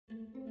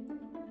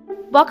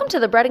Welcome to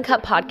the Bread and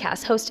Cup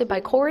podcast hosted by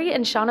Corey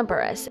and Shauna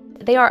Burris.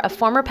 They are a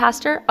former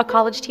pastor, a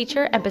college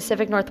teacher, and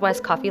Pacific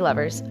Northwest coffee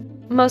lovers.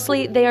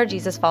 Mostly, they are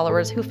Jesus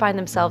followers who find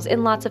themselves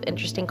in lots of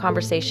interesting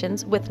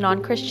conversations with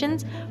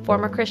non-Christians,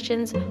 former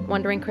Christians,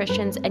 wondering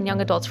Christians, and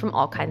young adults from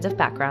all kinds of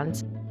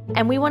backgrounds.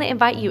 And we want to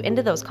invite you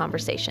into those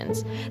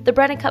conversations. The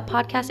Bread and Cup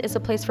podcast is a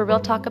place for real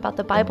talk about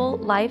the Bible,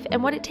 life,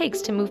 and what it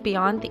takes to move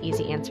beyond the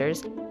easy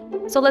answers.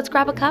 So let's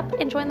grab a cup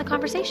and join the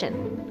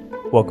conversation.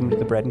 Welcome to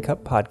the Bread and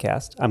Cup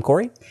podcast. I'm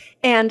Corey.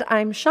 And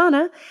I'm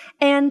Shauna.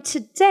 And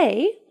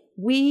today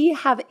we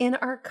have in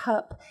our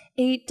cup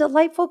a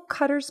delightful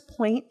Cutter's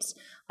Point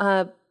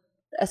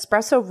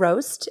espresso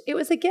roast. It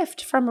was a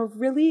gift from a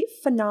really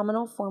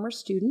phenomenal former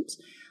student.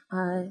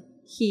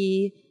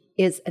 He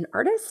is an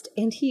artist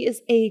and he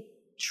is a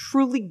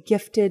truly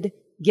gifted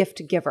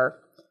gift giver.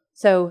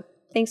 So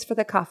thanks for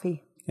the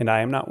coffee. And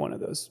I am not one of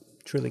those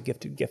truly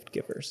gifted gift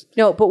givers.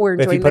 No, but we're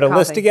enjoying But if you put a coffee.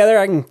 list together,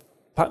 I can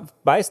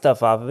buy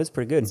stuff off of it. It's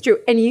pretty good. It's true.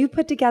 And you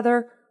put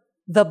together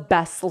the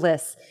best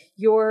list.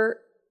 Your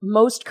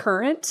most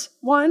current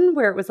one,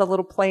 where it was a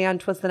little play on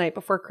 'Twas the Night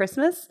Before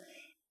Christmas,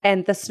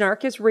 and the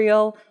snark is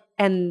real,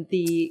 and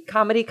the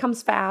comedy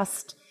comes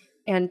fast,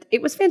 and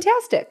it was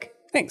fantastic.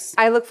 Thanks.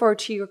 I look forward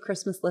to your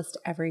Christmas list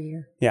every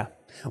year. Yeah.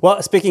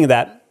 Well, speaking of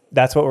that,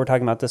 that's what we're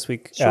talking about this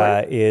week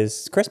Sure.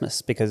 is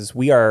Christmas, because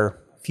we are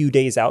a few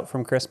days out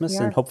from Christmas,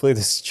 and hopefully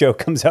this show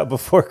comes out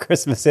before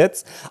Christmas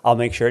hits. I'll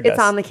make sure it does.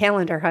 It's on the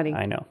calendar, honey.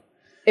 I know.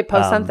 It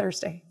posts on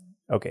Thursday.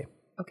 Okay.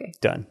 Okay.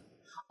 Done.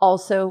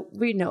 Also,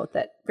 we note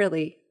that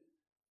really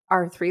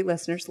our three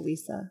listeners,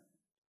 Lisa,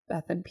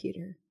 Beth, and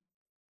Peter,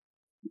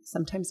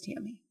 sometimes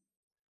Tammy,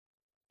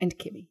 and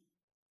Kimmy.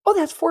 Oh,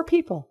 that's 4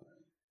 people.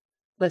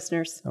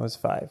 Listeners. That was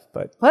 5,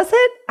 but Was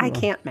it? I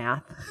can't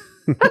math.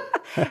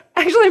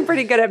 Actually, I'm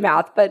pretty good at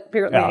math, but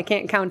apparently Yeah. I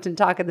can't count and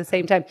talk at the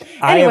same time.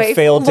 I Anyway, have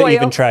failed to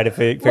even try to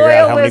figure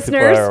out how many people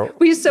listeners, are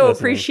we so listening.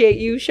 appreciate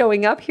you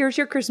showing up. Here's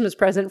your Christmas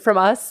present from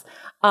us.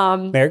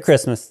 Merry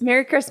Christmas.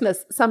 Merry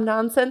Christmas. Some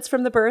nonsense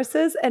from the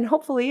Burrises, and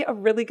hopefully a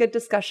really good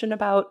discussion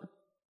about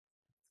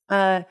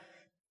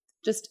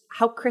just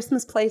how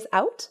Christmas plays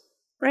out,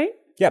 right?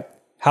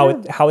 Yep.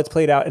 How it's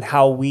played out and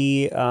how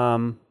we,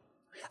 I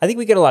think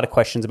we get a lot of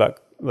questions about,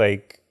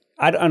 like,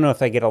 I don't know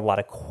if I get a lot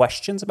of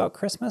questions about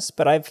Christmas,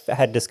 but I've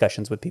had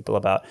discussions with people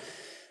about,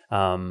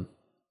 there's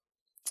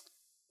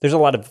a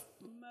lot of,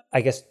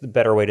 I guess the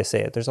better way to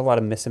say it, there's a lot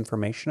of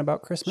misinformation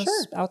about Christmas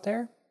out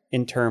there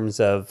in terms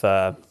of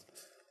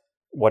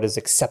what is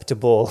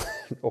acceptable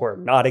or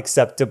not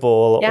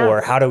acceptable,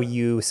 or how do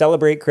you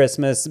celebrate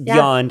Christmas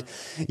beyond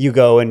you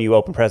go and you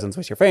open presents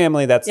with your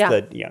family. That's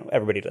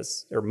everybody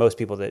does, or most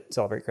people that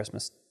celebrate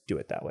Christmas do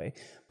it that way.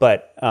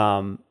 But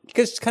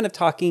because kind of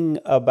talking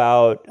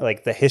about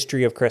like the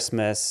history of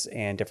Christmas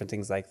and different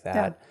things like that.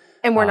 Yeah.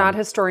 And we're not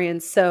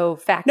historians, so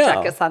fact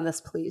check us on this,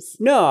 please.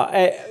 No,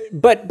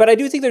 but I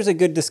do think there's a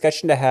good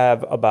discussion to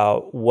have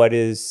about what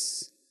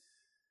is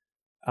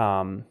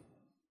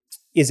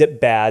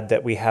it bad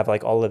that we have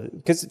like all of it?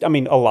 Because I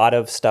mean, a lot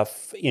of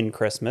stuff in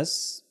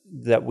Christmas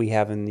that we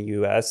have in the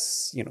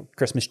U.S.,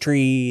 Christmas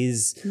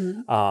trees,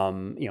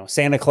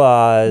 Santa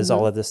Claus,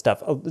 all of this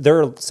stuff.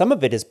 Some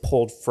of it is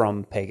pulled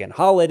from pagan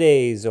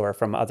holidays or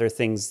from other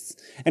things.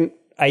 And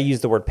I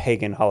use the word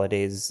pagan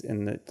holidays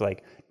in the,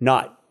 like,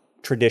 not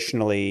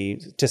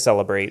traditionally to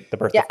celebrate the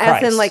birth of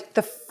Christ. As in like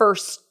the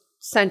first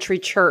century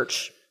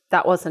church,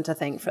 that wasn't a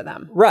thing for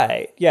them.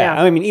 Right.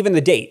 Yeah. I mean, even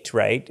the date,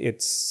 right?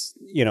 It's,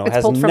 it's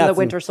has pulled from the nothing-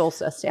 winter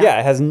solstice. Yeah,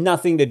 it has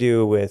nothing to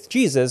do with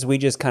Jesus. We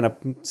just kind of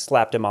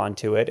slapped him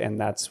onto it, and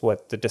that's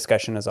what the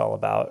discussion is all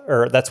about,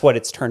 or that's what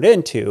it's turned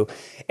into.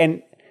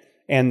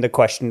 And the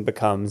question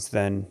becomes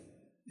then,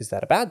 is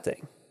that a bad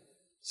thing?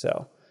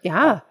 So,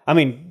 I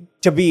mean,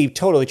 to be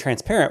totally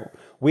transparent,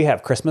 we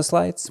have Christmas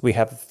lights. We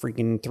have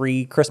freaking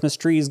 3 Christmas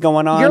trees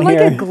going on. You're like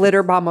here. a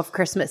glitter bomb of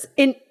Christmas.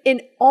 In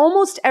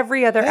almost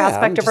every other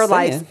aspect of our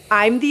lives,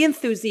 I'm the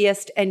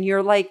enthusiast and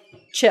you're like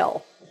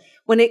chill.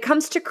 When it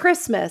comes to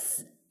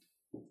Christmas,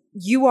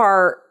 you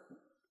are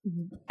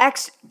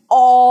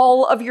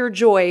all of your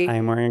joy. I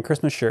am wearing a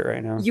Christmas shirt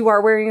right now. You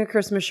are wearing a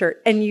Christmas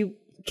shirt, and you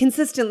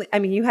consistently, I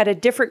mean, you had a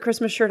different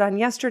Christmas shirt on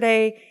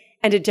yesterday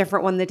and a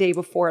different one the day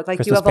before. Like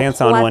Christmas you have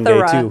pants a plethora. on one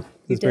day too. You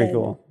It's pretty did.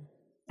 cool.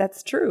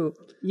 That's true.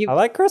 I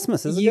like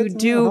Christmas. You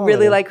do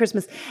really like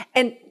Christmas.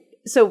 And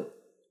so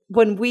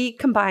when we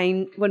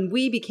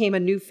became a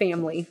new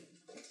family,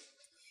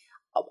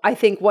 I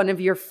think one of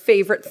your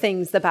favorite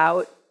things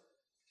about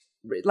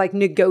like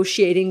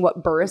negotiating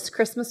what Burris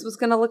Christmas was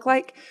going to look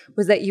like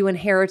was that you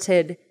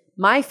inherited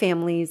my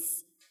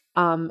family's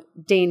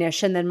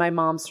Danish and then my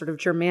mom's sort of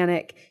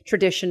Germanic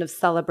tradition of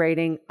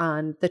celebrating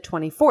on the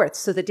 24th.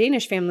 So the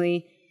Danish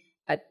family,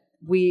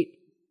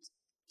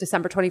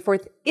 December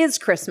 24th is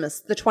Christmas.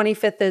 The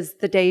 25th is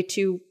the day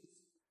to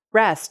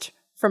rest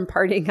from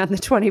partying on the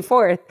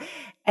 24th.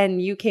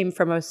 And you came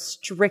from a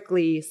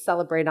strictly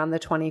celebrate on the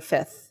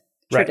 25th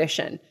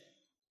tradition.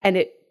 And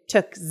it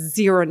took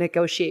zero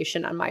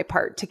negotiation on my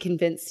part to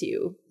convince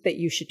you that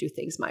you should do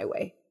things my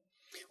way.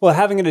 Well,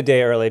 having it a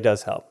day early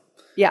does help.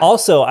 Yeah.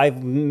 Also,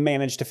 I've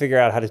managed to figure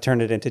out how to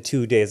turn it into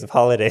 2 days of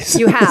holidays.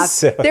 You have.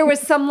 So. There was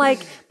some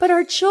but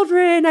our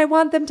children, I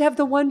want them to have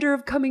the wonder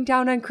of coming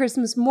down on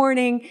Christmas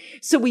morning.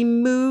 So we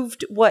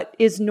moved what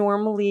is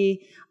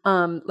normally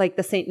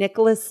the St.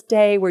 Nicholas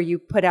Day, where you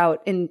put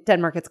out, in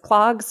Denmark, it's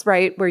clogs,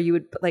 right? Where you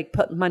would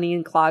put money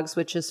in clogs,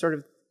 which is sort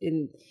of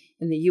in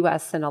the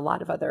US and a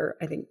lot of other,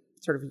 I think,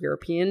 sort of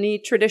European-y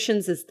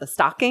traditions, is the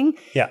stocking.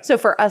 Yeah. So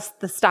for us,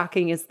 the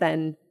stocking is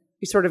then,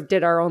 we sort of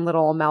did our own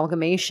little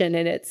amalgamation,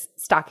 and it's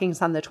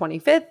stockings on the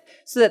 25th,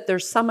 so that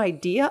there's some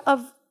idea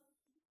of,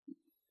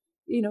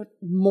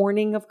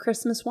 morning of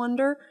Christmas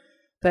wonder.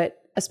 But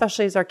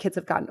especially as our kids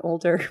have gotten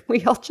older,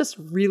 we all just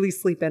really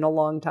sleep in a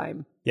long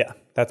time. Yeah,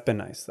 that's been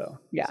nice though.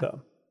 Yeah.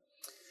 So,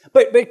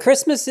 but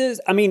Christmas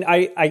is, I mean,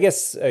 I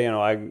guess,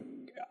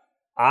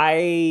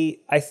 I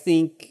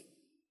think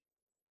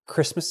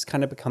Christmas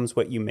kind of becomes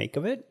what you make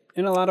of it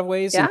in a lot of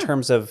ways, in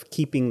terms of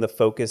keeping the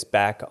focus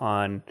back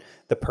on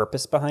the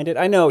purpose behind it.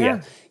 I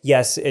know,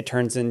 yes, it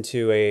turns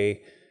into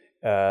it's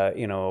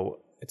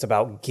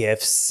about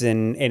gifts,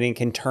 and it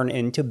can turn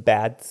into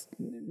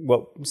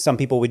what some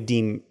people would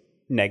deem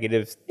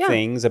negative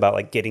things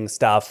about getting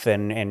stuff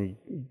and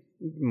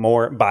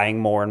buying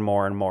more and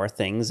more and more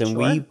things. And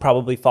we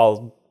probably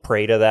fall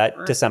prey to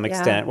that to some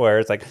extent, where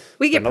it's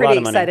we get pretty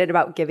excited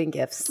about giving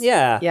gifts.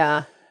 Yeah.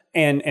 Yeah.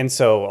 And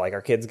so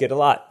our kids get a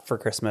lot for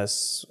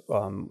Christmas,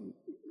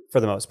 for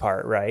the most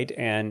part. Right.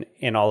 And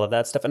all of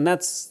that stuff. And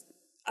that's,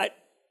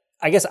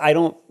 I guess I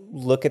don't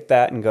look at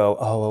that and go,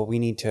 oh, well, we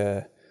need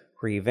to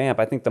revamp.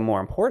 I think the more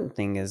important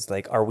thing is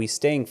are we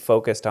staying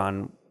focused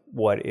on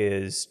what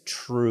is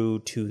true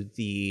to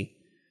the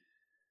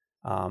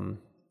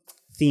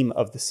theme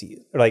of the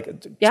season,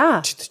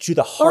 to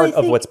the heart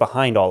of what's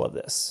behind all of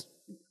this.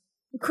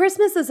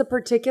 Christmas is a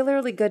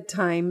particularly good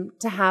time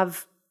to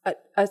have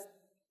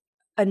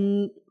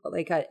an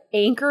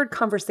anchored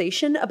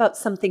conversation about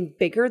something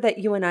bigger that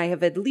you and I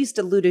have at least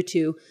alluded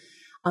to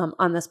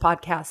on this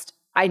podcast.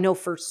 I know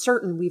for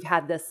certain we've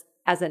had this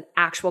as an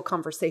actual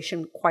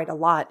conversation quite a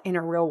lot in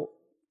our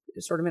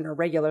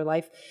regular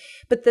life.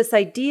 But this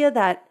idea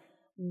that,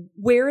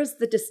 where is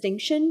the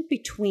distinction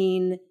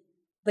between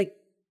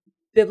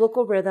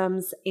biblical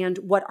rhythms and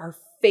what our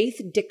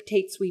faith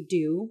dictates we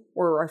do,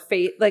 or our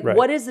faith,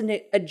 what is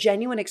a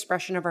genuine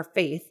expression of our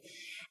faith,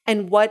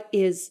 and what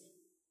is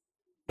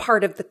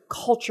part of the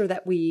culture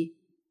that we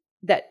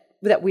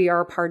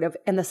are a part of,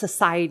 and the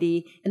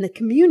society and the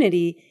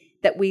community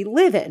that we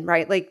live in,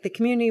 right? The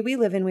community we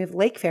live in, we have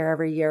Lake Fair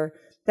every year.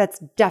 That's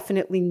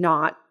definitely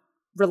not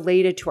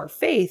related to our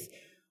faith,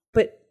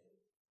 but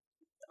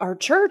our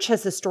church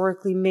has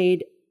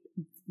historically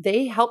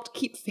they helped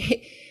keep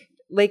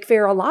Lake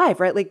Fair alive,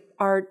 right?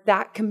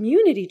 That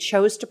community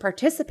chose to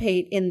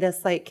participate in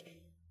this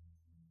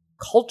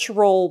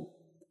cultural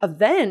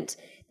event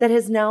that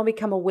has now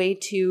become a way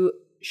to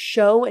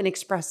show and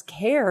express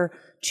care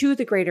to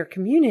the greater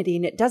community.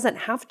 And it doesn't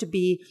have to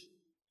be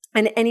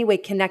in any way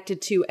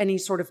connected to any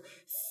sort of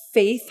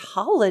faith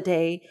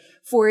holiday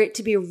for it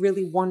to be a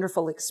really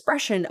wonderful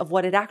expression of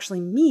what it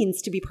actually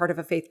means to be part of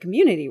a faith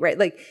community,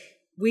 right?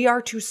 We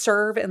are to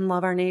serve and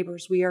love our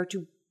neighbors. We are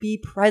to be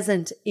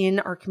present in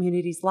our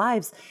community's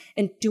lives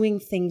and doing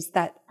things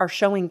that are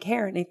showing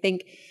care. And I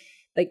think,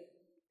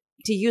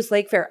 to use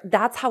Lake Fair,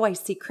 that's how I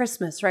see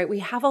Christmas, right? We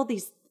have all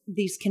these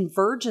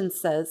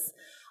convergences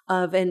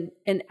of, and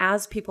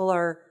as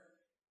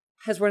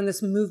as we're in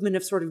this movement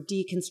of sort of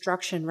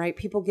deconstruction, right?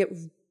 People get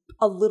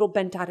a little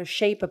bent out of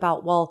shape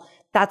about, well,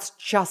 that's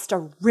just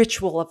a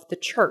ritual of the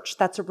church.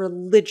 That's a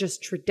religious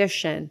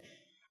tradition.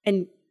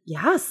 And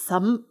yeah,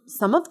 some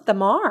of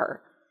them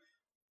are.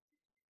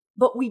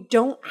 But we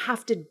don't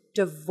have to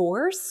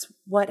divorce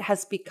what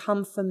has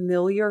become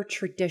familiar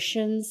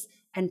traditions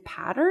and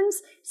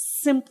patterns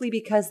simply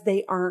because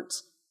they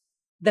aren't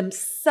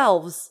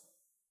themselves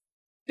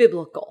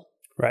biblical.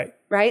 Right.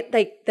 Right?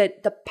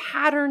 The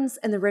patterns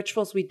and the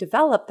rituals we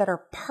develop that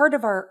are part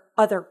of our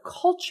other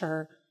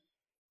culture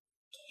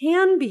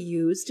can be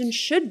used and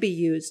should be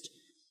used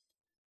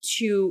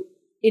to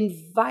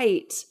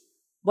invite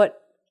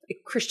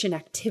Christian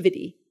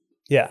activity.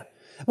 Yeah.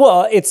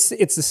 Well, it's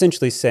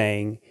essentially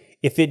saying,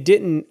 if it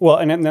didn't, well,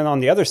 and then on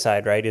the other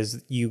side, right,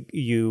 is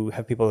you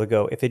have people that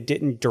go, if it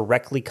didn't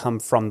directly come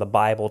from the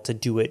Bible to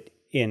do it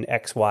in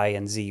X, Y,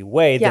 and Z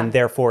way, then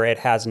therefore it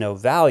has no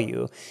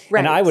value. Right.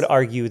 And I would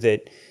argue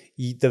that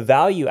the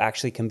value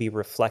actually can be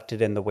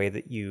reflected in the way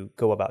that you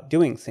go about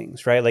doing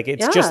things, right?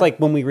 It's just like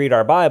when we read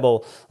our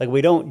Bible,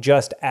 we don't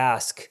just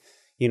ask,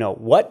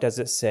 what does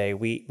it say?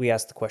 We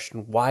ask the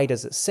question, why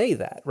does it say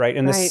that, right?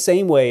 In the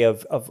same way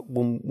of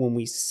when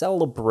we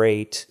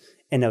celebrate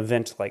an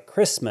event like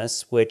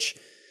Christmas, which,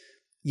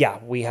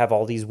 we have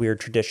all these weird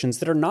traditions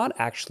that are not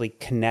actually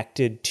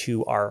connected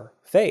to our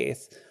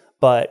faith,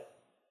 but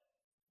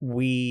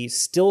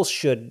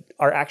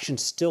our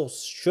actions still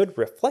should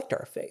reflect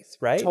our faith,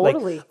 right?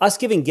 Totally. Us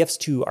giving gifts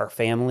to our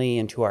family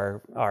and to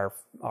our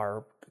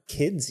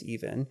kids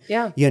even,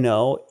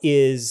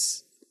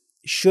 is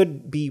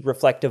should be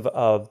reflective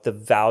of the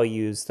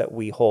values that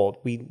we hold.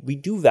 We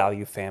do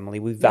value family.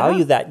 We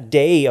value that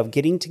day of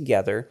getting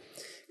together,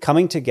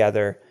 coming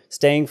together,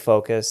 staying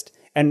focused,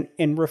 and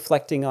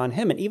reflecting on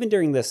him. And even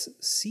during this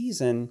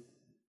season,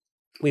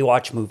 we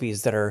watch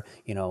movies that are,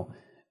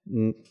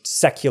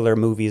 secular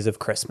movies of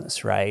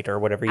Christmas, right? Or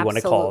whatever you want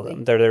to call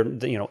them. They're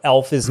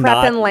Elf is Prep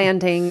not... and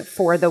Landing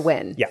for the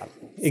win. Yeah,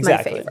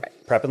 exactly. My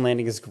favorite. Prep and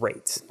Landing is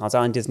great. It's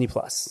on Disney+.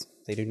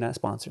 They do not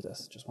sponsor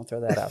this. Just want to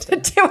throw that out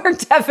there. We're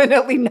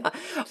definitely not.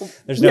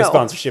 There's no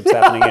sponsorships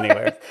happening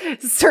anywhere.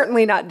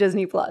 Certainly not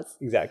Disney+.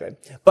 Exactly.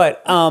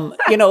 But,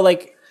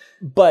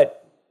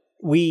 but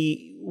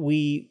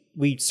we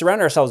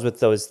surround ourselves with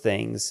those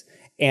things.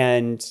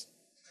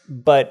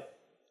 But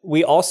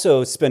we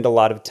also spend a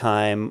lot of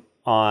time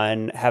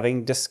on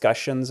having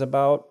discussions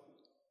about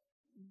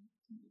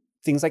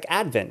things like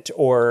Advent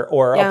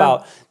or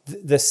about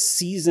the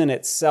season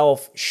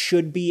itself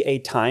should be a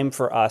time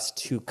for us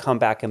to come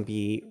back and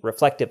be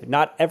reflective.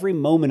 Not every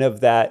moment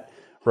of that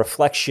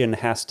reflection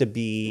has to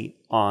be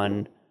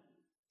on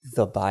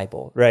the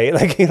Bible, right?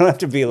 Like you don't have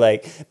to be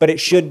but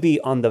it should be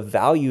on the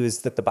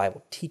values that the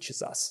Bible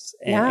teaches us.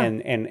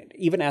 And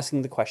even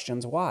asking the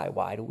questions, why?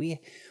 Why do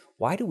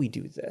we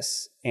do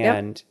this?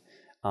 And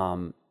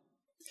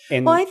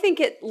I think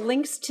it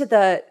links to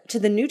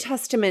the New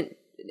Testament,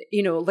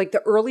 like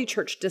the early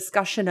church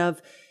discussion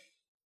of,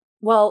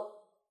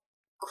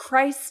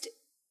 Christ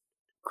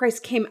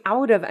came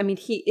out of,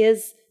 he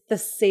is the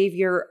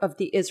savior of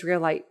the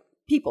Israelite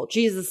people.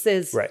 Jesus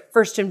is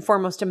first and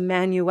foremost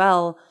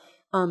Emmanuel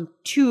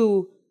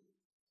to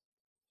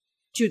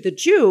the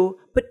Jew,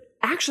 but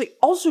actually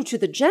also to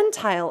the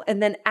Gentile.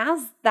 And then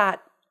as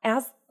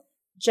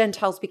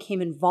Gentiles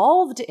became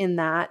involved in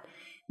that,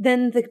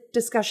 then the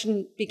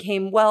discussion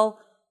became,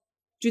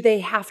 do they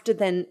have to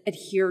then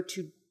adhere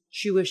to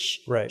Jewish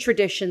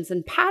traditions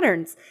and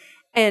patterns?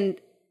 And,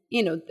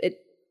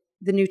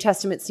 the New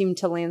Testament seemed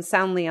to land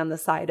soundly on the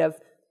side of,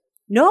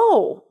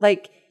 no,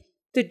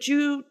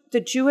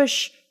 the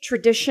Jewish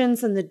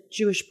traditions and the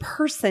Jewish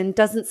person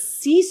doesn't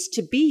cease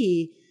to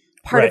be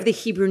part of the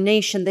Hebrew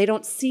nation. They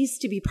don't cease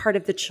to be part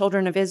of the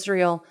children of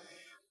Israel.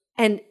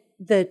 And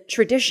the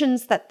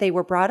traditions that they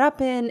were brought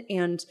up in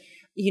and,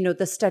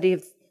 the study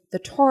of the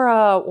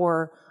Torah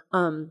or,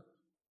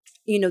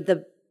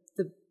 the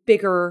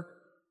bigger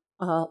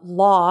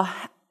law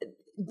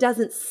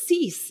doesn't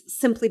cease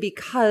simply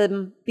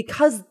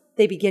because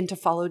they begin to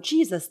follow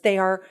Jesus.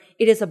 It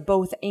is a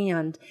both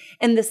and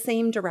the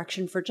same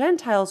direction for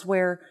Gentiles,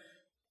 where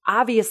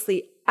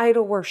obviously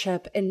idol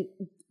worship and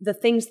the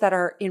things that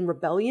are in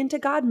rebellion to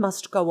God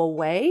must go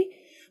away,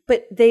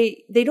 but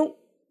they don't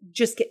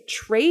just get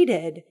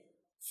traded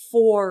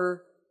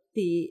for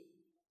the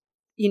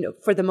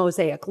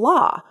Mosaic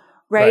law,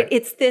 right?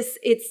 It's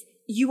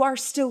you are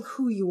still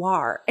who you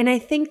are. And I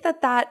think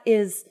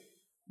that's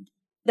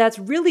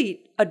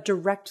really a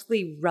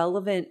directly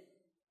relevant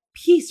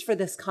piece for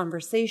this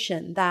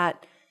conversation,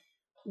 that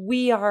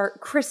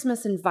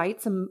Christmas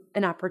invites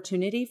an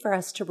opportunity for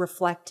us to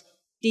reflect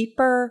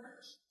deeper,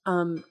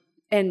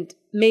 and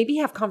maybe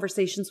have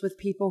conversations with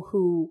people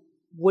who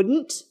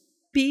wouldn't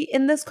be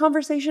in this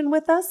conversation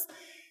with us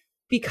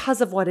because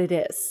of what it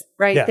is,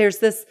 right? Yeah. There's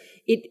this,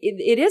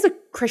 it is a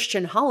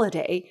Christian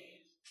holiday,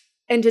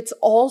 and it's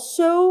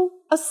also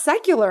a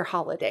secular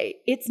holiday.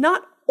 It's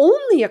not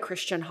only a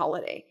Christian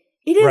holiday.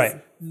 It is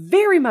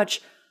very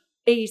much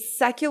a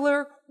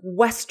secular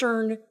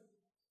Western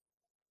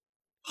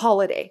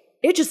holiday.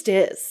 It just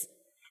is.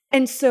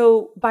 And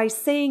so by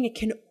saying it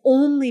can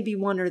only be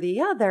one or the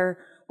other,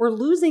 we're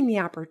losing the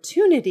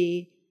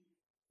opportunity,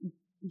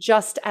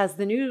 just as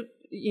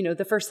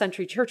the first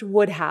century church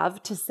would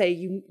have, to say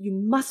you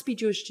must be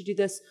Jewish to do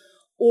this,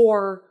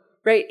 or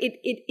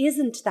it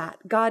isn't that.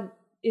 God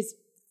is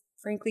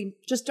frankly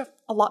just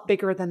a lot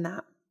bigger than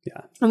that.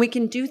 Yeah. And we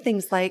can do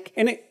things like,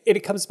 and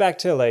it comes back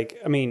to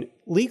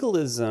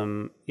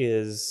legalism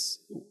is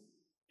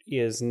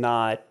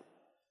not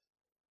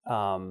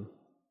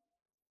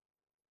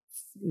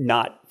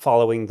not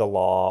following the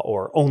law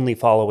or only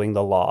following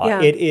the law.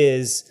 Yeah. It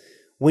is,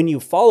 when you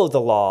follow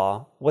the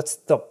law, what's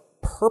the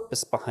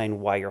purpose behind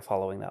why you're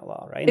following that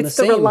law, right? It's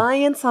the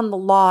reliance on the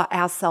law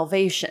as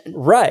salvation.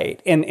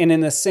 Right. And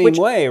in the same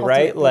way,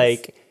 right?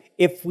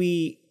 If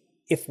we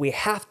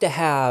have to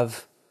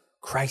have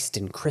Christ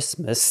in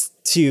Christmas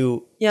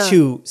to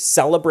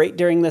celebrate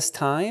during this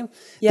time,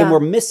 then we're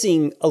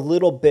missing a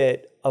little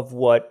bit of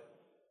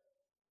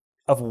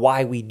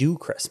why we do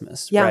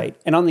Christmas, right?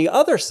 And on the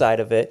other side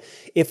of it,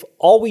 if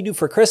all we do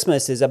for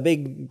Christmas is a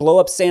big blow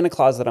up Santa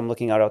Claus that I'm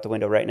looking out the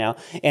window right now,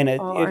 and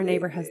our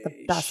neighbor has the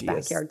best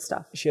backyard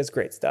stuff. She has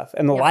great stuff,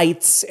 and the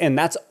lights, and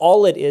that's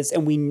all it is,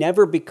 and we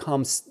never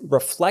become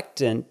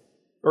reflectant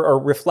or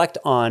reflect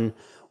on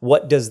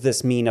what does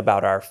this mean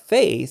about our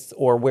faith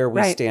or where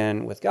we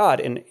stand with God,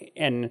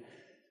 and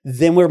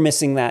then we're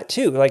missing that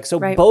too.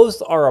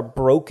 Both are a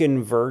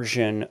broken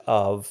version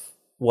of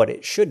what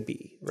it should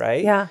be,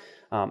 right? Yeah.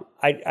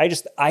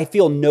 I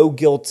feel no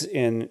guilt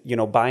in,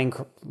 buying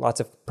lots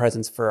of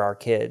presents for our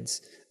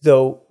kids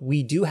though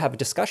we do have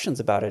discussions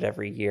about it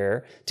every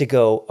year to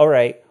go, all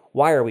right,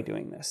 why are we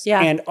doing this?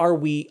 Yeah. And are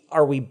we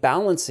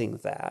balancing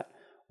that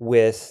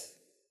with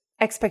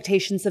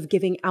expectations of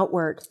giving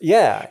outward?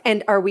 Yeah.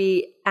 And are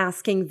we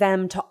asking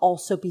them to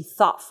also be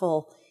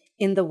thoughtful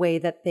in the way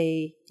that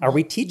they are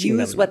we teaching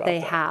use them what about they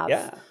that? have?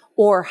 Yeah.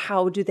 Or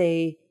how do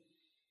they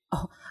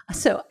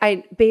so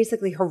I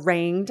basically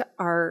harangued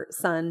our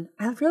son.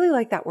 I really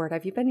like that word.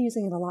 You've been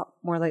using it a lot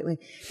more lately.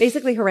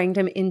 Basically harangued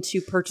him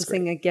into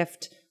purchasing a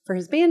gift for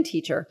his band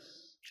teacher.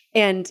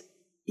 And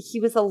he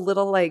was a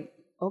little like,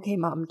 okay,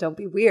 Mom, don't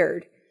be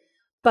weird.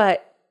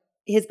 But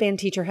his band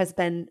teacher has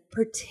been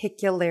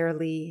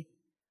particularly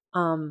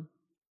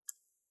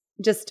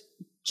just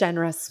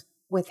generous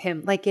with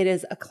him. Like, it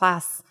is a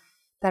class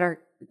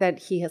that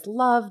he has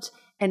loved,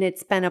 and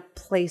it's been a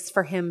place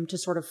for him to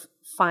sort of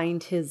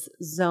find his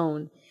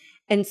zone.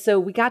 And so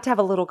we got to have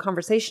a little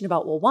conversation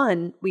about, well,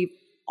 one,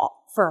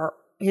 for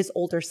his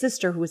older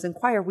sister who was in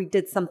choir, we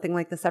did something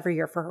like this every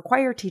year for her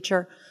choir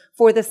teacher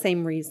for the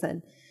same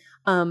reason.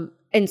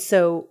 And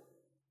so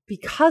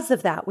because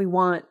of that, we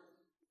want,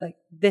 like,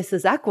 this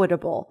is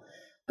equitable.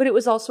 But it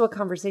was also a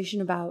conversation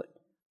about,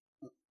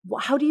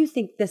 how do you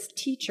think this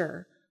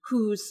teacher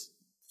who's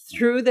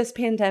through this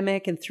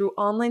pandemic and through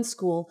online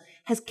school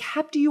has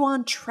kept you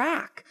on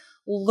track,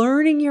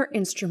 learning your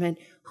instrument,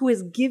 who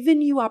has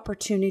given you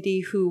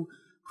opportunity, who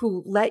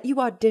let you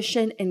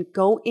audition and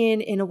go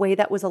in a way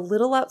that was a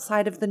little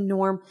outside of the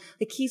norm?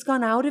 Like, he's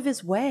gone out of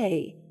his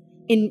way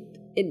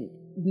in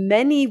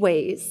many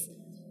ways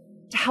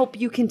to help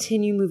you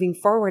continue moving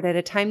forward at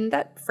a time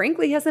that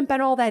frankly hasn't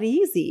been all that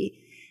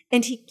easy.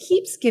 And he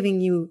keeps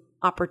giving you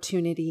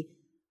opportunity.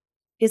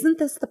 Isn't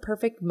this the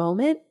perfect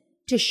moment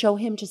to show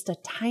him just a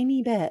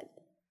tiny bit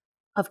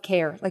of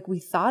care? Like, we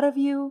thought of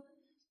you,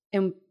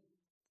 and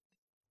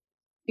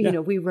you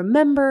know, we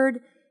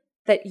remembered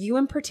that you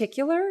in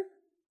particular,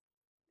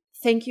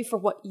 thank you for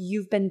what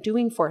you've been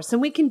doing for us.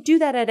 And we can do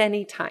that at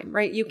any time,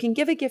 right? You can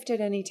give a gift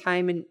at any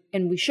time,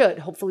 and we should.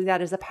 Hopefully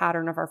that is a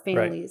pattern of our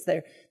families.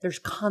 Right. There's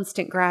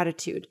constant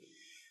gratitude.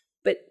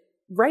 But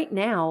right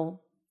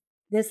now,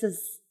 this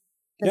is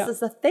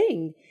a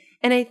thing.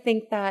 And I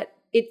think that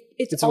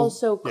it's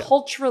also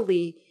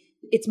culturally,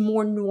 it's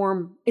more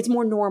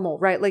normal,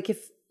 right? Like,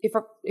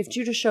 if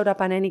Judah showed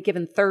up on any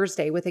given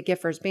Thursday with a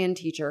gift for his band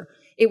teacher,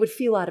 it would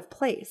feel out of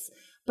place.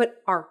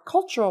 But our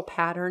cultural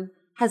pattern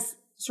has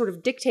sort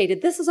of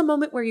dictated, this is a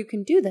moment where you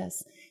can do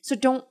this. So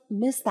don't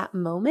miss that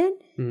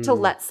moment to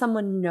let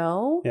someone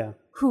know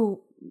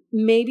who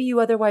maybe you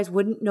otherwise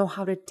wouldn't know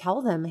how to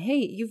tell them, hey,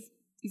 you've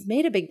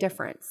made a big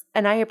difference.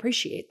 And I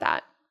appreciate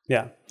that.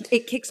 Yeah.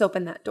 It kicks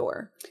open that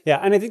door. Yeah.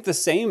 And I think the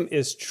same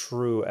is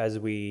true as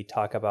we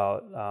talk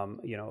about,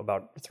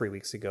 about 3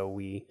 weeks ago,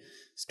 we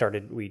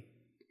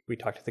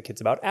talked to the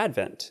kids about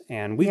Advent,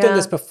 and we've done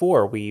this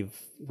before. We've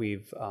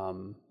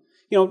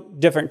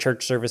different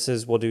church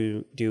services will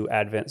do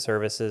Advent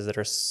services that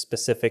are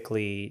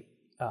specifically,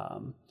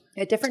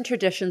 different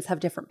traditions have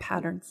different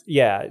patterns.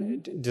 Yeah.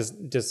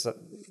 Just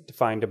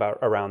defined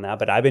around that.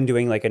 But I've been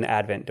doing like an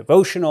Advent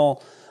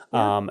devotional,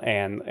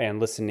 and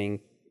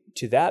listening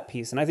to that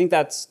piece. And I think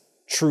that's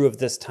true of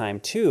this time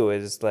too,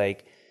 is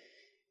like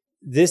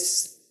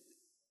this,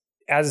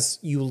 as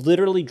you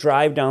literally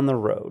drive down the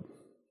road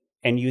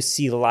and you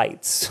see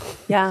lights,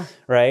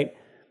 right?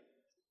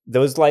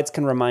 Those lights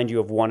can remind you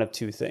of one of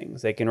two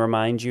things. They can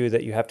remind you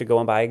that you have to go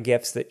and buy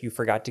gifts that you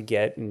forgot to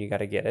get, and you got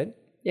to get it,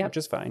 which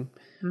is fine.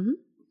 Mm-hmm.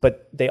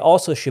 But they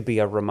also should be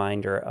a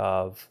reminder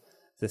of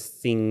the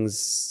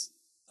things,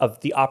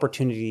 of the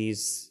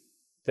opportunities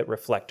that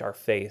reflect our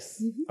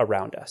faith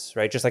around us,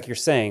 right? Just like you're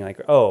saying, like,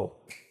 oh,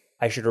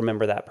 I should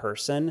remember that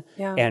person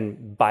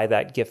and buy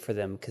that gift for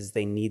them because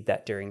they need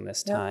that during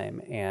this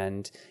time.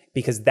 And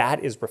because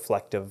that is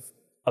reflective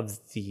of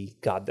the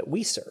God that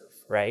we serve,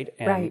 right?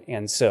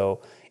 And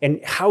so,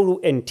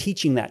 and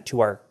teaching that to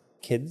our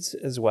kids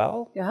as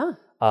well. Yeah.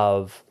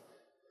 Or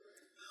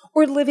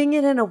living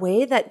it in a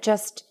way that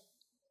just,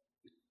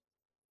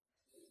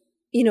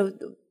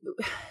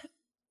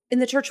 in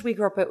the church we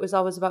grew up, it was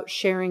always about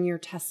sharing your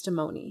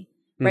testimony,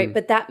 right?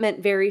 But that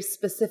meant very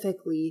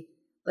specifically,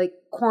 like,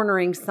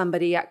 cornering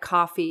somebody at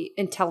coffee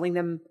and telling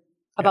them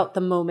about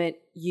the moment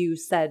you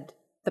said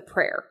the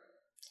prayer,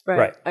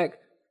 right?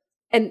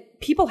 And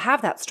people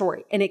have that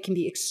story, and it can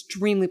be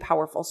extremely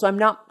powerful. So I'm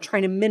not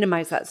trying to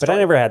minimize that story. But I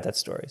never had that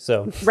story,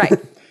 so. Right,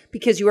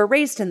 because you were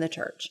raised in the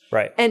church.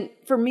 Right. And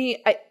for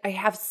me, I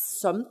have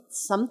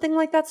something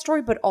like that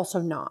story, but also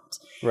not.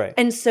 Right.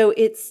 And so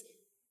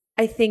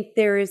I think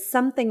there is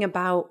something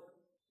about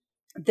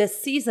this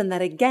season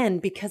that, again,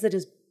 because it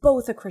is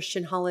both a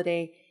Christian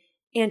holiday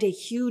and a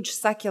huge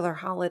secular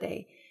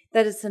holiday,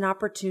 that it's an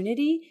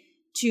opportunity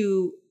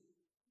to,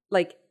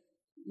 like,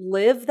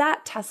 live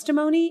that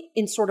testimony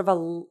in sort of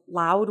a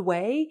loud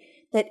way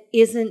that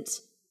isn't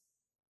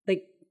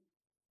like,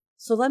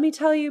 so let me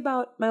tell you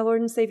about my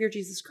Lord and Savior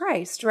Jesus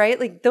Christ, right?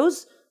 Like,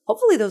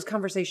 hopefully those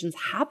conversations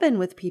happen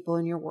with people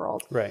in your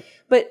world. Right.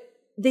 But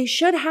they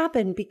should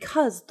happen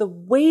because the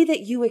way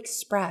that you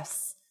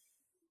express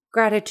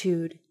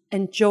gratitude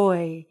and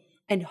joy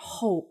and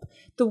hope,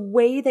 the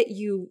way that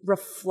you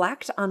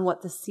reflect on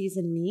what the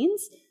season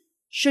means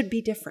should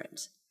be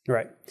different.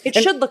 Right. It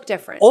should look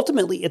different.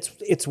 Ultimately,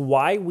 it's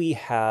why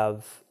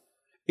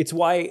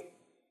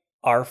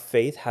our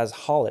faith has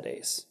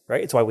holidays,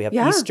 right? It's why we have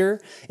Easter.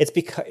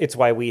 It's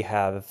why we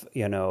have,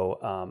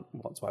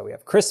 it's why we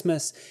have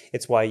Christmas.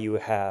 It's why you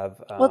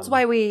have... it's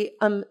why we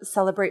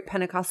celebrate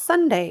Pentecost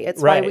Sunday.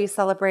 It's why we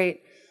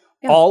celebrate...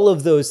 Yeah. All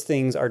of those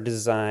things are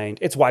designed.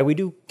 It's why we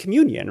do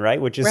communion,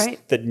 right? Which is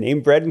the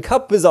name bread and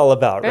cup is all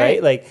about,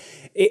 right? Like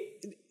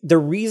the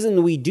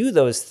reason we do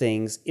those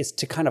things is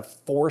to kind of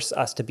force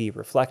us to be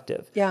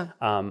reflective. Yeah.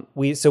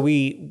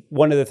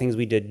 One of the things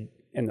we did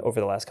over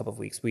the last couple of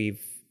weeks,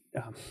 we've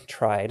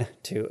tried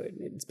to,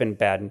 it's been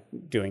bad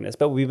doing this,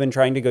 but we've been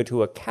trying to go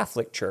to a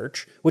Catholic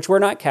church, which we're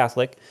not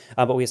Catholic,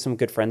 but we have some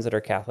good friends that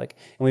are Catholic,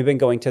 and we've been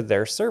going to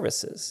their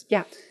services.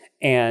 Yeah.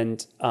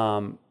 And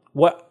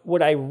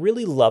what I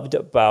really loved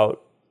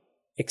about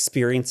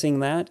experiencing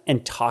that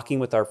and talking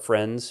with our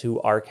friends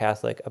who are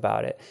Catholic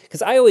about it,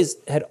 because I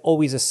had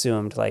always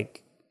assumed,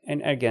 like,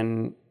 and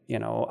again,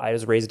 I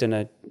was raised in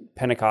a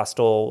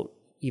Pentecostal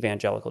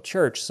evangelical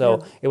church,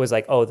 so it was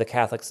like, oh, the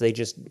Catholics, they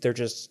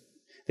just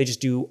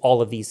do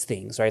all of these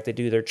things, right? They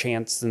do their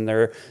chants and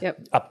their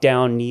up,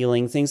 down,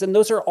 kneeling things. And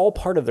those are all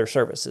part of their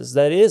services.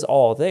 That is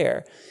all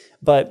there.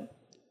 But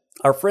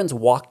our friends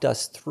walked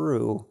us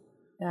through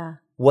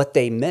what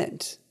they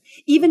meant.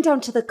 Even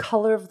down to the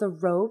color of the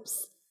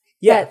robes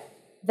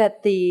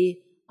that the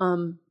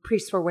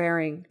priests were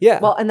wearing. Yeah.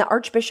 Well, and the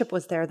Archbishop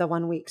was there the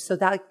 1 week. So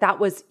that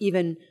was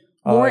even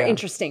more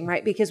interesting,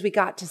 right? Because we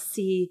got to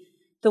see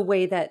the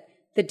way that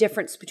the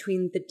difference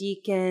between the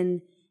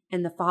deacon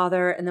and the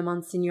father and the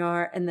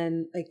Monsignor and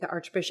then like the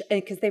Archbishop,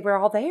 because they were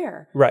all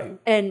there. Right.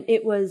 And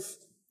it was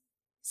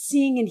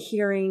seeing and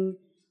hearing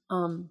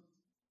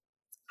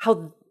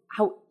how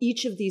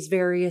each of these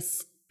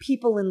various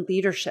people in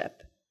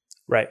leadership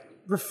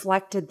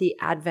reflected the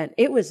Advent.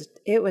 It was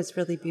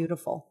really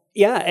beautiful.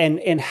 Yeah,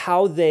 and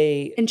how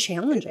they... And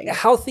challenging.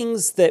 How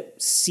things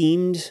that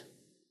seemed...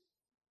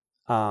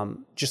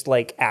 just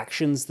like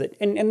actions that,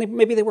 and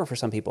maybe they were for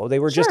some people, they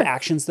were just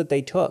actions that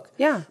they took.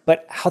 Yeah.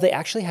 But how they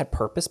actually had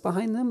purpose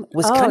behind them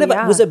was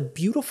was a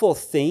beautiful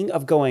thing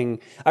of going,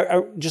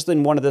 just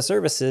in one of the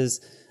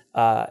services,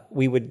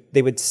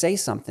 they would say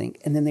something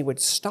and then they would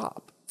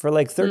stop for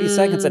like 30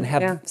 seconds and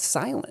have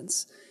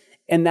silence.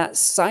 And that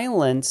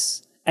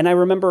silence, and I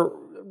remember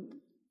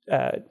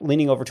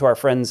leaning over to our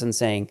friends and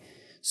saying,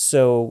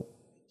 so...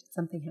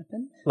 Something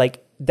happened?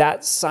 Like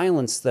that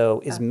silence though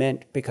is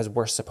meant because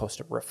we're supposed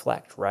to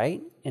reflect,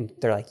 right? And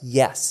they're like,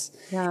 yes.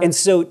 Yeah. And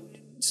so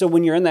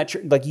when you're in that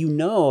church, like,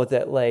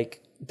 that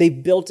like they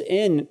built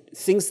in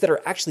things that are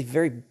actually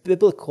very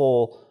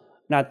biblical.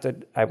 Not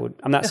that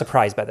I'm not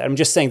surprised by that. I'm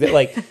just saying that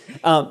like,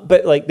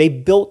 but like they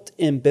built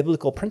in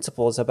biblical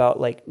principles about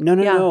like,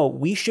 no,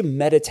 we should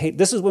meditate.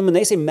 This is when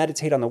they say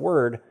meditate on the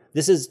word,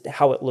 this is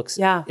how it looks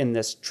in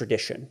this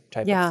tradition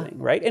type of thing,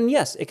 right? And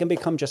yes, it can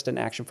become just an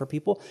action for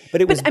people, but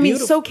it was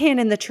beautiful. So can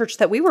in the church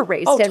that we were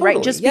raised in,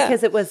 right? Just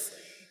because it was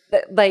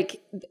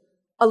like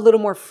a little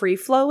more free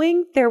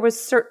flowing, there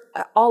was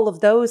all of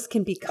those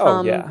can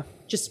become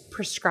just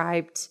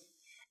prescribed.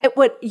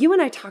 What you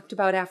and I talked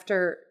about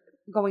after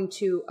going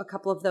to a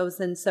couple of those,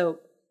 and so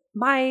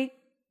my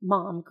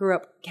mom grew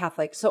up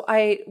Catholic. So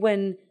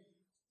when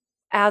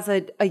as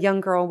a young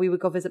girl, we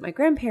would go visit my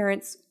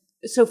grandparents.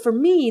 So for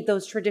me,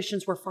 those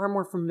traditions were far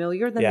more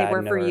familiar than they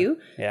were for you.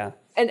 Yeah.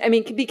 And I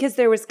mean, because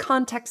there was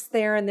context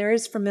there and there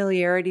is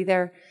familiarity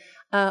there.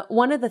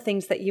 One of the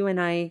things that you and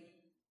I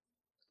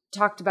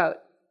talked about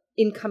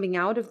in coming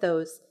out of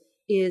those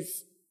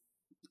is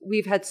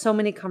we've had so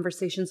many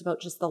conversations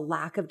about just the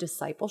lack of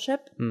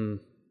discipleship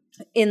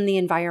in the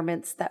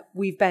environments that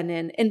we've been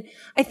in. And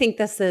I think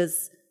this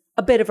is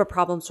a bit of a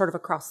problem sort of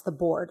across the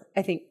board.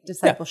 I think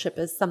discipleship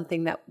is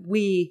something that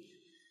we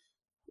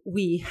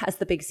as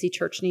the Big C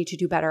Church need to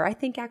do better. I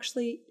think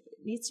actually it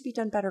needs to be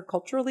done better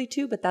culturally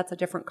too, but that's a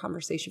different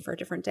conversation for a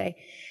different day.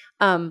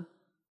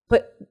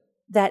 But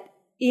that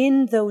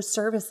in those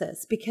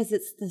services, because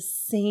it's the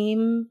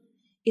same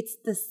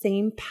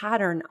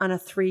pattern on a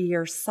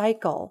 3-year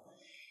cycle,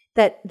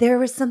 that there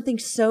was something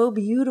so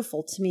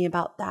beautiful to me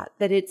about that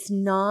it's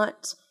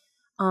not,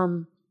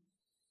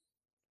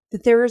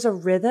 that there is a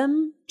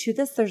rhythm to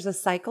this. There's a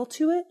cycle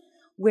to it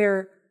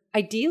where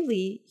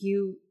ideally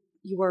you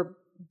are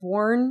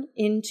born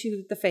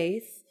into the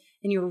faith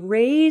and you're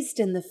raised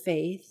in the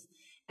faith,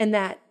 and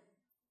that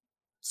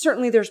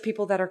certainly there's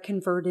people that are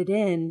converted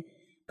in,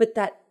 but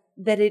that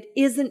it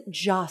isn't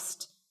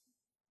just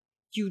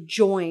you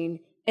join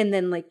and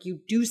then like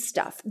you do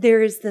stuff.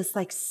 There is this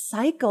like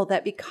cycle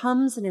that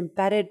becomes an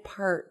embedded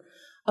part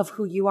of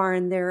who you are.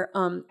 And there,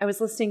 I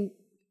was listening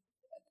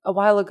a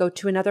while ago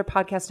to another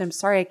podcast. I'm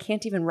sorry, I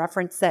can't even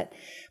reference it,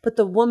 but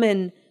the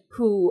woman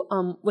who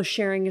was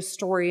sharing a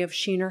story of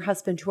she and her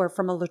husband who are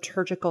from a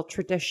liturgical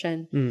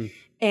tradition,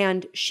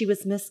 and she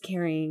was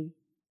miscarrying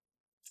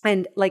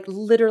and like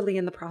literally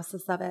in the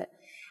process of it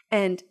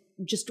and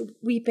just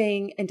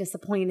weeping and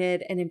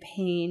disappointed and in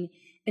pain.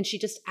 and she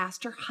just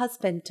asked her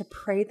husband to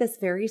pray this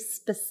very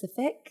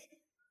specific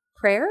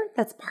prayer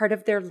that's part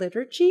of their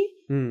liturgy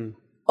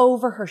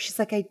over her. She's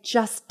like, I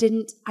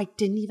didn't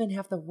even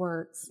have the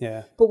words.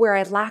 Yeah. But where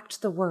I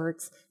lacked the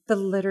words, the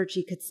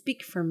liturgy could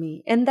speak for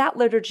me. And that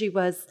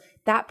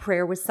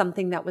prayer was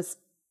something that was,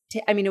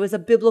 it was a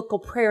biblical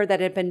prayer that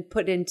had been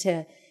put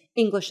into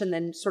English and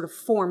then sort of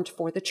formed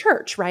for the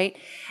church, right?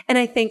 And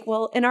I think,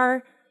 well, in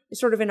our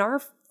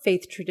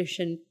faith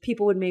tradition,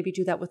 people would maybe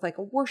do that with like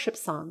a worship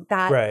song.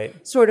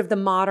 That sort of the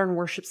modern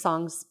worship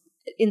songs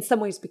in some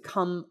ways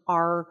become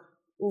our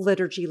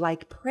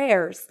liturgy-like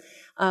prayers,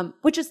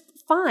 which is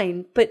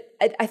fine. But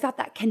I thought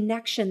that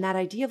connection, that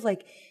idea of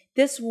like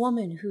this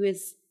woman who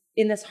is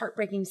in this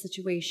heartbreaking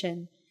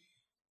situation,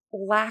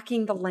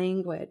 lacking the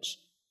language,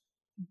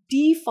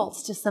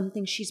 defaults to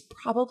something she's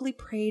probably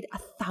prayed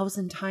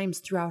 1,000 times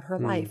throughout her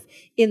life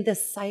in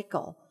this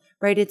cycle,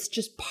 right? It's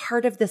just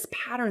part of this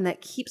pattern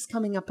that keeps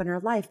coming up in her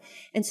life.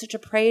 And so to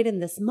pray it in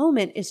this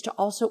moment is to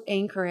also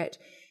anchor it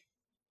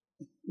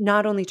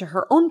not only to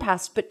her own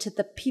past, but to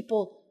the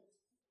people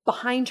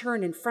behind her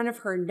and in front of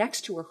her and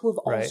next to her who have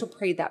also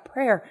prayed that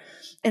prayer.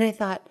 And I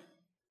thought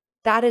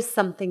that is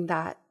something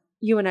that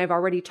you and I have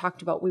already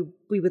talked about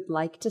we would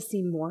like to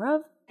see more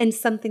of, and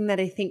something that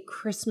I think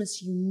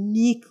Christmas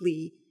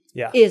uniquely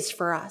is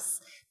for us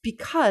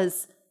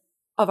because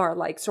of our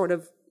like sort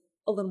of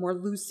a little more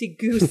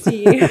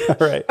loosey-goosey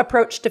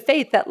approach to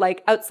faith, that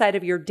like outside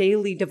of your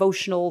daily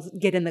devotional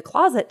get in the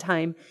closet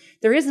time,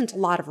 there isn't a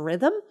lot of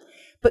rhythm,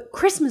 but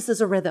Christmas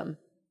is a rhythm.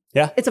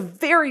 Yeah. It's a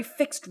very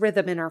fixed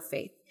rhythm in our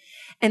faith.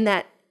 And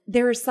that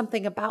there is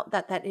something about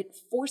that it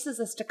forces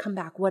us to come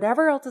back.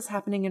 Whatever else is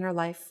happening in our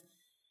life,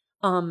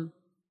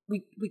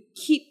 we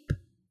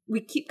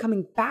keep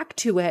coming back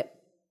to it,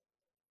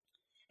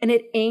 and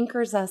it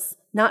anchors us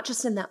not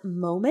just in that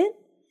moment,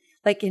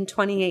 like in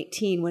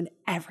 2018 when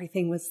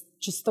everything was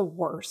just the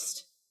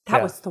worst.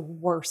 That was the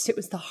worst. It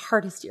was the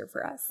hardest year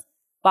for us.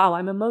 Wow,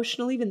 I'm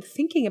emotional even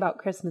thinking about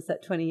Christmas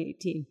at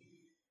 2018.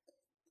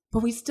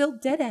 But we still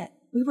did it.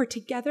 We were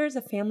together as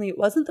a family. It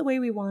wasn't the way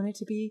we wanted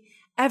to be.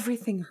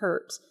 Everything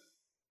hurt.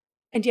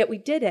 And yet we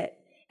did it.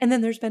 And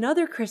then there's been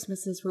other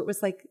Christmases where it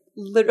was like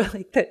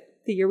literally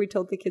the year we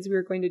told the kids we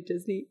were going to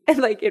Disney and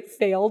like it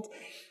failed.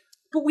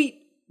 But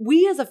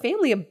we as a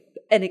family,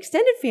 an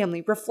extended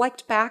family,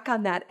 reflect back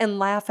on that and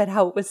laugh at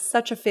how it was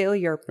such a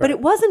failure. But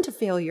it wasn't a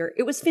failure.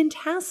 It was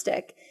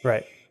fantastic.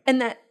 Right.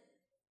 And that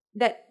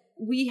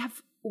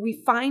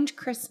we find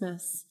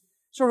Christmas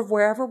sort of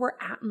wherever we're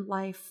at in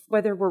life,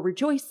 whether we're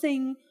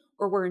rejoicing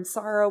or we're in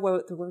sorrow,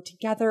 whether we're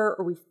together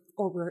or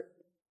we're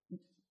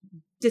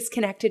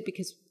disconnected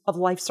because of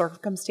life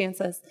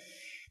circumstances,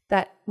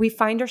 that we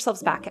find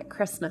ourselves back at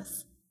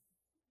Christmas.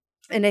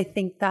 And I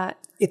think that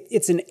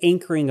it's an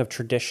anchoring of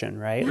tradition,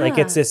 right? Like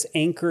it's this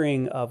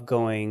anchoring of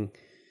going,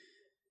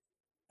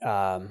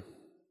 all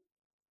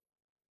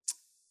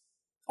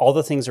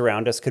the things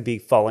around us could be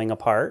falling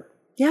apart.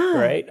 Yeah.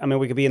 Right. I mean,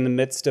 we could be in the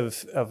midst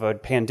of a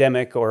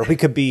pandemic, or we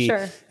could be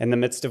in the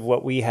midst of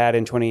what we had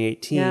in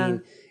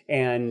 2018,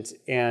 and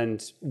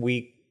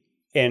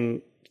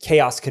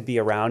chaos could be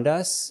around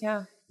us.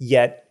 Yeah.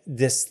 Yet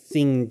this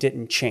thing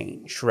didn't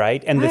change,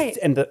 right? And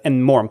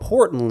and more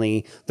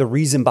importantly, the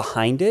reason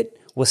behind it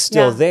was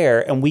still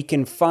there, and we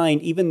can find,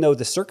 even though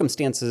the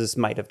circumstances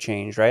might have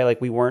changed, right?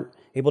 Like we weren't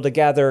able to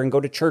gather and go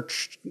to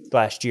church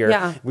last year.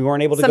 Yeah. We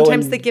weren't able to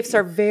Sometimes the gifts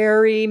are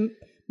very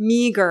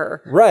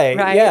meager. Right.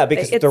 Yeah,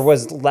 because there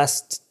was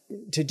less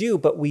to do,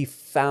 but we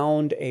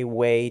found a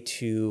way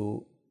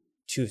to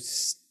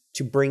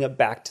bring it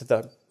back to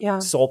the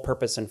sole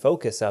purpose and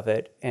focus of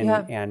it.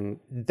 And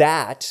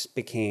that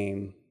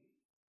became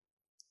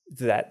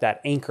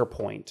that anchor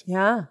point.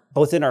 Yeah.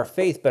 Both in our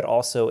faith, but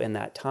also in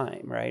that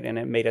time, right? And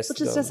it made us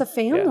just as a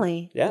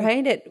family,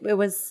 right? It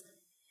was,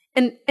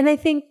 and I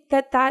think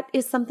that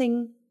is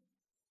something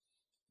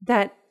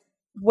that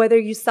whether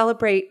you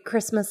celebrate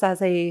Christmas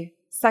as a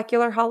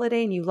secular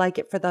holiday and you like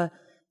it for the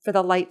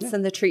lights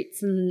and the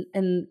treats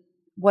and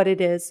what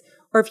it is,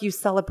 or if you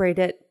celebrate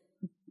it,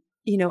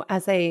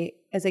 as a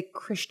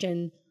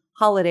Christian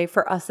holiday,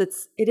 for us it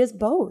is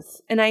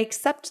both. And I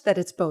accept that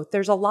it's both.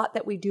 There's a lot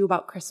that we do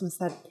about Christmas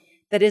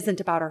that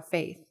isn't about our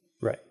faith.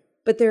 Right.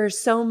 But there is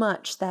so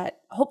much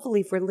that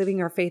hopefully if we're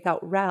living our faith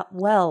out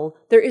well,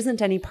 there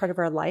isn't any part of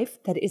our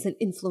life that isn't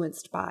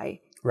influenced by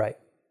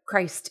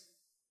Christ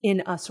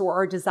in us, or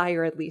our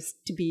desire at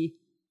least to be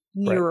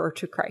nearer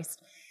to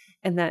Christ.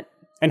 And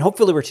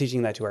hopefully we're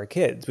teaching that to our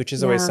kids, which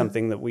is always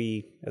something that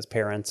we as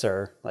parents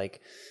are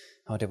like,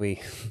 oh, did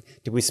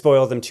we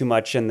spoil them too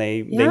much and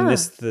they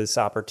missed this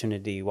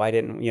opportunity? Why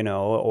didn't,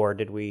 or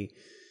did we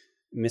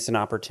miss an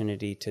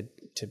opportunity to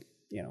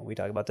we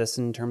talk about this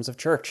in terms of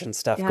church and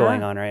stuff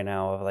going on right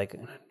now of like,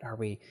 are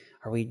we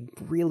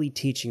really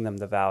teaching them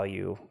the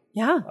value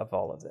of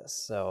all of this?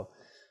 So,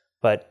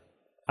 but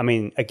I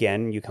mean,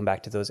 again, you come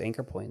back to those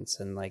anchor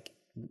points and like,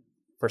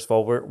 first of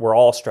all, we're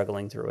all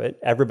struggling through it.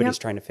 Everybody's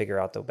trying to figure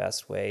out the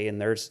best way.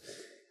 And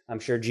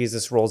I'm sure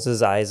Jesus rolls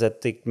his eyes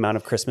at the amount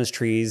of Christmas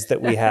trees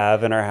that we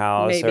have in our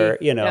house, or,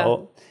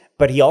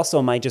 but he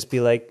also might just be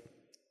like,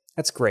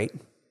 That's great.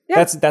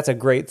 Yeah. That's a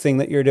great thing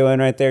that you're doing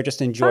right there.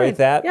 Just enjoy Fine.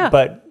 that. Yeah.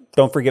 But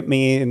don't forget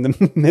me in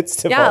the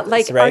midst of all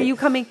this, right? Are you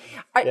coming?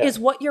 Is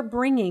what you're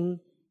bringing,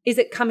 is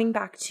it coming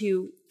back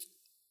to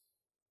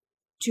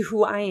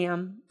who I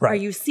am? Right. Are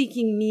you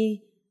seeking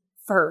me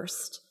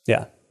first?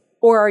 Yeah.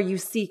 Or are you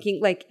seeking,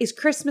 like, is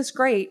Christmas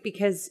great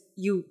because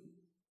you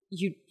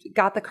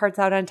got the cards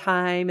out on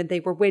time and they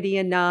were witty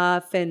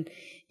enough and,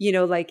 you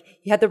know, like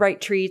you had the right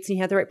treats and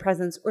you had the right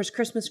presents? Or is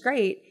Christmas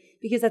great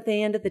because at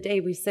the end of the day,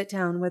 we sit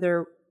down,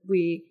 whether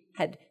we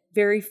had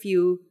very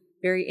few,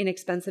 very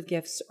inexpensive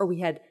gifts or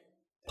we had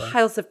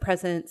piles of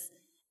presents,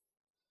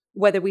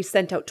 whether we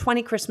sent out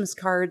 20 Christmas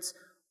cards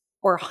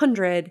or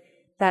 100,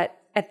 that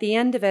at the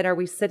end of it, are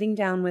we sitting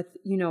down with,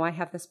 you know, I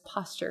have this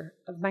posture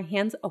of my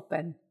hands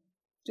open,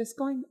 just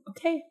going,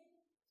 okay,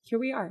 here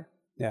we are.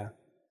 Yeah.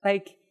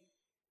 Like,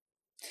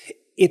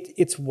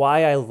 it's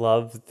why I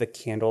love the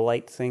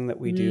candlelight thing that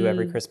we do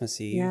every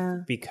Christmas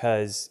Eve,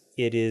 because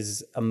it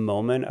is a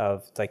moment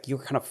of like, you're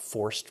kind of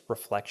forced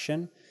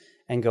reflection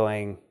and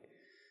going,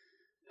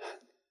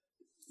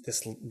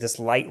 this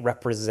light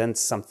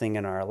represents something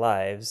in our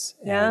lives.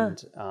 Yeah.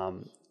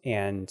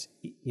 And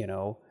you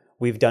know,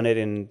 we've done it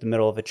in the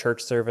middle of a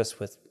church service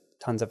with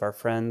tons of our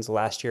friends.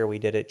 Last year we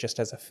did it just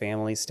as a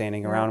family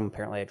standing around.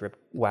 Apparently I dripped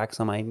wax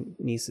on my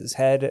niece's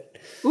head.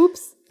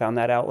 Oops. Found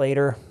that out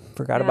later.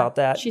 Forgot about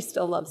that. She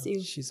still loves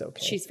you. She's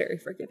okay. She's very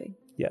forgiving.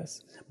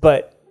 Yes.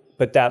 But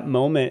that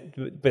moment,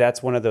 but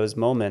that's one of those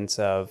moments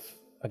of,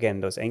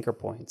 again, those anchor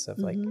points of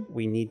like,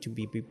 we need to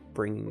be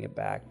bringing it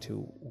back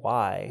to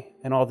why,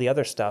 and all the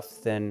other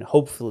stuff then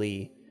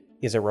hopefully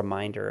is a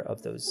reminder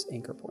of those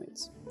anchor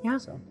points. Yeah.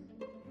 So.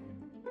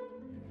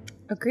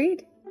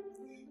 Agreed.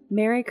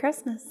 Merry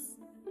Christmas.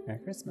 Merry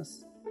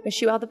Christmas.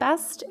 Wish you all the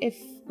best.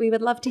 We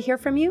would love to hear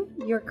from you,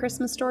 your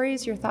Christmas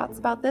stories, your thoughts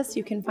about this.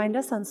 You can find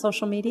us on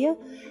social media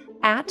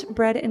at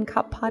Bread and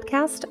Cup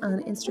Podcast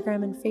on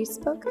Instagram and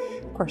Facebook.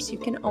 Of course, you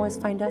can always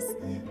find us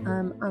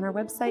on our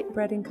website,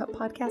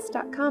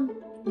 breadandcuppodcast.com.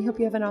 We hope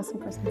you have an awesome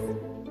Christmas.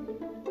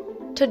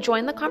 To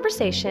join the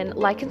conversation,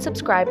 like and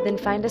subscribe, then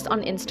find us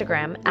on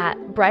Instagram at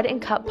Bread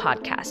and Cup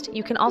Podcast.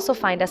 You can also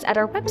find us at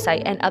our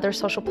website and other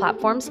social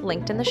platforms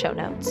linked in the show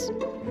notes.